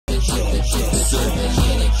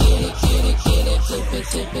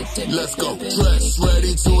Let's go. Dress,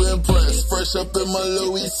 ready to impress. Fresh up in my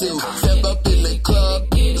Louis suit. Step up in the club.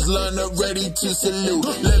 Line up, ready to salute.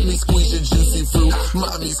 Let me squeeze your juicy fruit.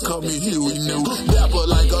 Mommies call me Huey New. Dapper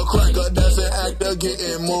like a cracker. That's an actor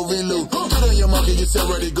getting movie loot. Get on your monkey, get set,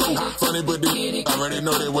 ready, go. Funny but deep. I already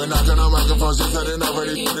know they were knocking on microphones. Just had it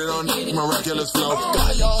already. Put it on miraculous flow.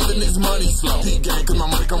 Got y'all in this money slow. P-gang, cause my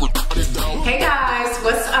money come with it though. Hey guys,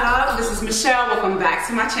 what's up? This is MaShelle. Welcome back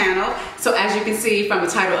to my channel. So as you can see from the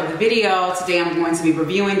title of the video, today I'm going to be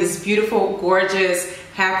reviewing this beautiful, gorgeous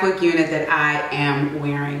half wig unit that I am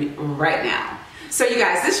wearing right now. So you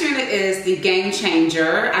guys, this unit is the Game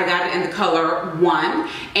Changer. I got it in the color 1,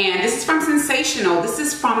 and this is from Sensational. This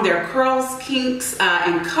is from their Curls, Kinks,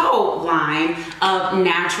 and Co line of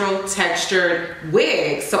natural textured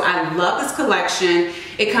wigs. So I love this collection.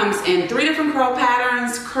 It comes in 3 different curl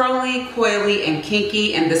patterns: curly, coily, and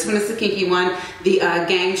kinky. And this one is the kinky one, the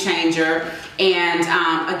Game Changer. And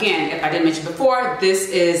again, if I didn't mention before, this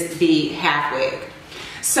is the half wig.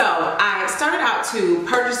 So I started out to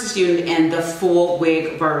purchase this unit in the full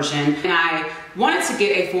wig version, and I wanted to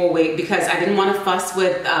get a full wig because I didn't want to fuss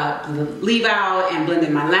with leave out and blend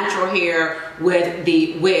in my natural hair with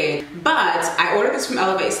the wig. But I ordered this from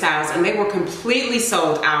Elevate Styles, and they were completely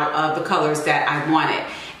sold out of the colors that I wanted.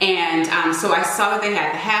 And so I saw that they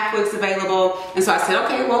had the half wigs available, and so I said,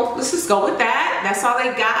 okay, well, let's just go with that. That's all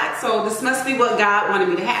they got, so this must be what God wanted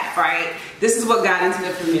me to have, right? This is what God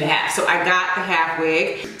intended for me to have. So I got the half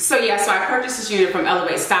wig. So yeah, so I purchased this unit from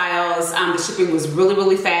Elevate Styles. The shipping was really,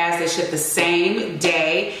 really fast. They shipped the same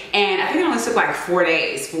day, and I think it only took like 4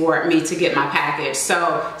 days for me to get my package.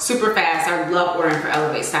 So super fast. I love ordering for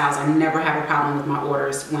Elevate Styles. I never have a problem with my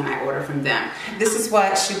orders when I order from them. This is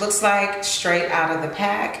what she looks like straight out of the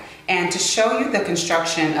pack. And to show you the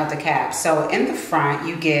construction of the cap, so in the front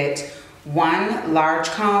you get one large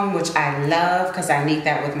comb, which I love because I need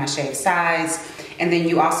that with my shave size. And then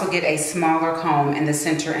you also get a smaller comb in the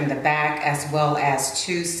center and the back, as well as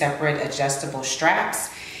 2 separate adjustable straps.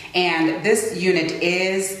 And this unit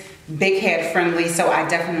is big head friendly, so I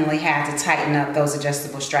definitely had to tighten up those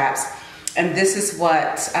adjustable straps. And this is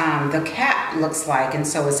what the cap looks like. And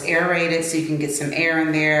so it's aerated, so you can get some air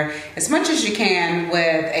in there as much as you can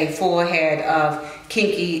with a full head of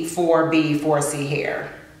kinky 4B, 4C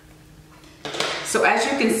hair. So as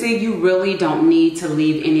you can see, you really don't need to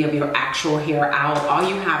leave any of your actual hair out. All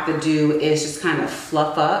you have to do is just kind of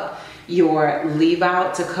fluff up your leave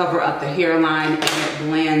out to cover up the hairline, and it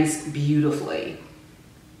blends beautifully.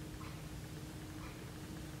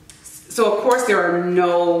 So of course there are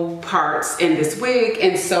no parts in this wig,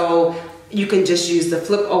 and so you can just use the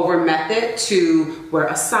flip over method to wear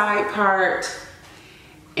a side part.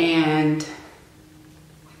 And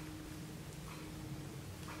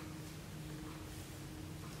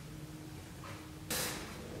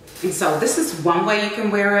so this is one way you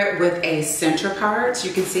can wear it with a center part.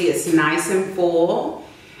 You can see it's nice and full,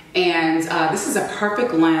 and this is a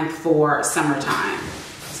perfect length for summertime.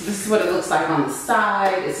 So this is what it looks like on the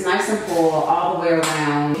side. It's nice and full all the way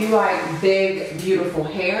around. If you like big, beautiful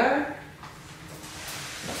hair,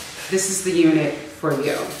 this is the unit for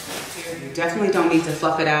you. You definitely don't need to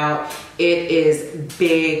fluff it out. It is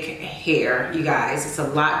big hair, you guys. It's a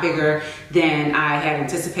lot bigger than I had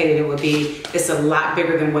anticipated it would be. It's a lot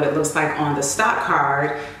bigger than what it looks like on the stock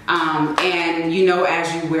card. And you know,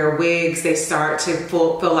 as you wear wigs, they start to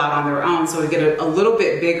fill out on their own. So to get a little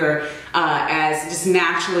bit bigger as just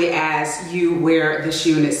naturally as you wear this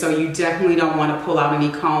unit. So you definitely don't want to pull out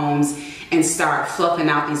any combs and start fluffing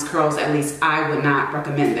out these curls. At least I would not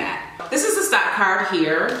recommend that. This is the stock card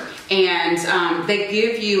here, and they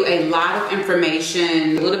give you a lot of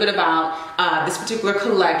information, a little bit about this particular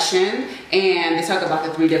collection, and they talk about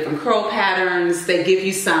the 3 different curl patterns. They give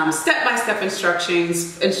you some step-by-step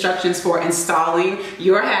instructions for installing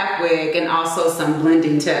your half wig, and also some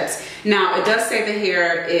blending tips. Now, it does say the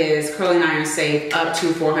hair is curling iron safe up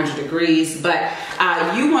to 400 degrees, but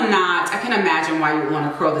you will not, I can imagine why you would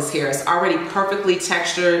want to curl this hair. It's already perfectly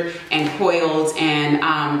textured and coiled, and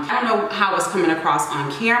I don't know how it's coming across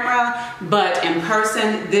on camera, but in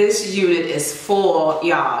person, this unit is full,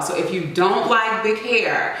 y'all. So if you don't like big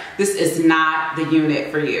hair, this is not the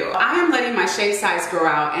unit for you. I am letting my shave size grow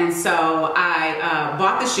out, and so I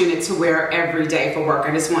bought this unit to wear every day for work.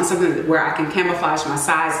 I just want something where I can camouflage my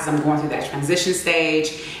size as I'm going through that transition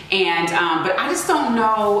stage. And but I just don't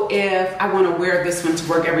know if I want to wear this one to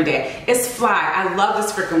work every day. It's fly. I love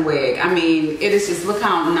this freaking wig. I mean, it is just, look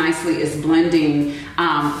how nicely it's blending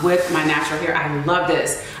with my natural hair. I love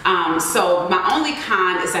this. So my only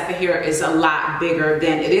con is that the hair is a lot bigger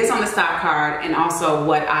than it is on the stock card, and also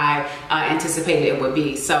what I anticipated it would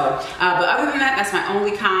be. So, but other than that, that's my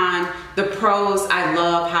only con. The pros, I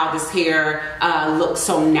love how this hair looks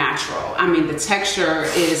so natural. I mean, the texture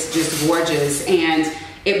is just gorgeous, and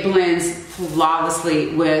it blends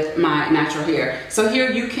flawlessly with my natural hair. So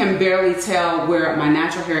here you can barely tell where my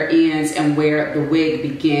natural hair ends and where the wig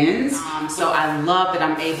begins. So I love that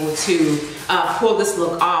I'm able to pull this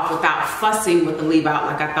look off without fussing with the leave out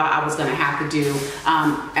like I thought I was gonna have to do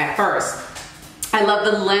at first. I love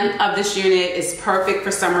the length of this unit. It's perfect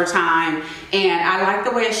for summertime, and I like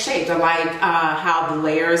the way it's shaped. I like how the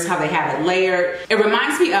layers, how they have it layered. It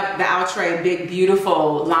reminds me of the Outre Big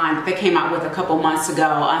Beautiful line that they came out with a couple months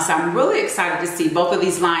ago. So I'm really excited to see both of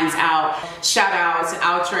these lines out. Shout out to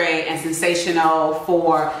Outre and Sensational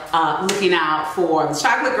for looking out for the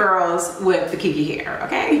chocolate girls with the kinky hair,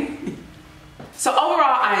 okay? So overall,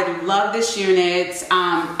 I love this unit.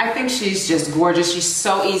 I think she's just gorgeous. She's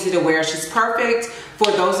so easy to wear. She's perfect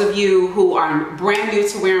for those of you who are brand new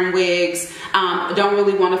to wearing wigs, don't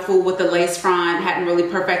really want to fool with the lace front, hadn't really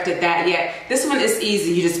perfected that yet. This one is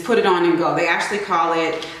easy. You just put it on and go. They actually call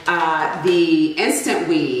it the instant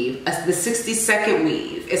weave, the 60-second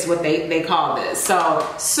weave is what they call this. So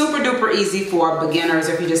super duper easy for beginners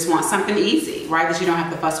if you just want something easy, right, that you don't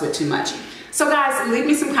have to fuss with too much. So guys, leave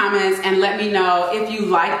me some comments and let me know if you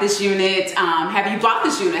like this unit. Have you bought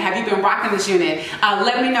this unit? Have you been rocking this unit?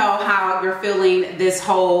 Let me know how you're feeling this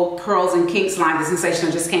whole curls and kinks line that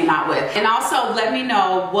Sensational just came out with. And also let me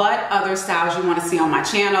know what other styles you want to see on my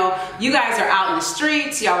channel. You guys are out in the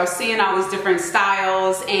streets, y'all are seeing all these different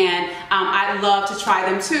styles, and I'd love to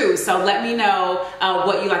try them too. So let me know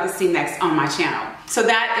what you like to see next on my channel. So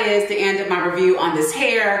that is the end of my review on this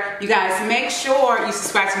hair. You guys make sure you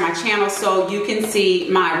subscribe to my channel so you can see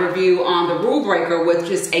my review on the Rule Breaker, which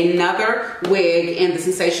is another wig in the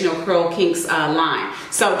Sensational Curl Kinks line.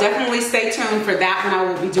 So definitely stay tuned for that one.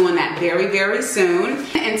 I will be doing that very, very soon.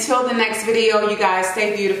 Until the next video, you guys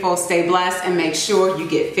stay beautiful, stay blessed, and make sure you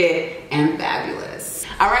get fit and fabulous.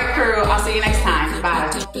 All right, crew, I'll see you next time. Bye.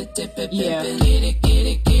 Yeah.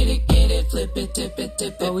 Flip it, dip it,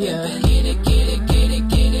 dip it. Oh yeah. Get it,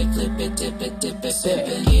 flip it, dip it, dip it.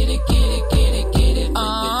 Get it.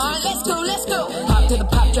 Let's go. Hop to the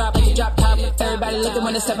pop drop at the drop top. Everybody looking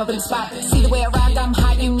when I step up in the spot. See the way I rock, I'm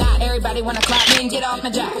hot, you not. Everybody wanna clap me and get off my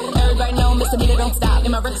job. Everybody know Mr. Meter don't stop,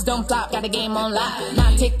 and my records don't flop. Got a game on live.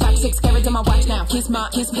 Not TikTok, 6 carats on my watch now. Kiss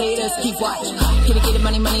haters, keep watch. Get it,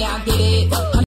 money, I'll get it.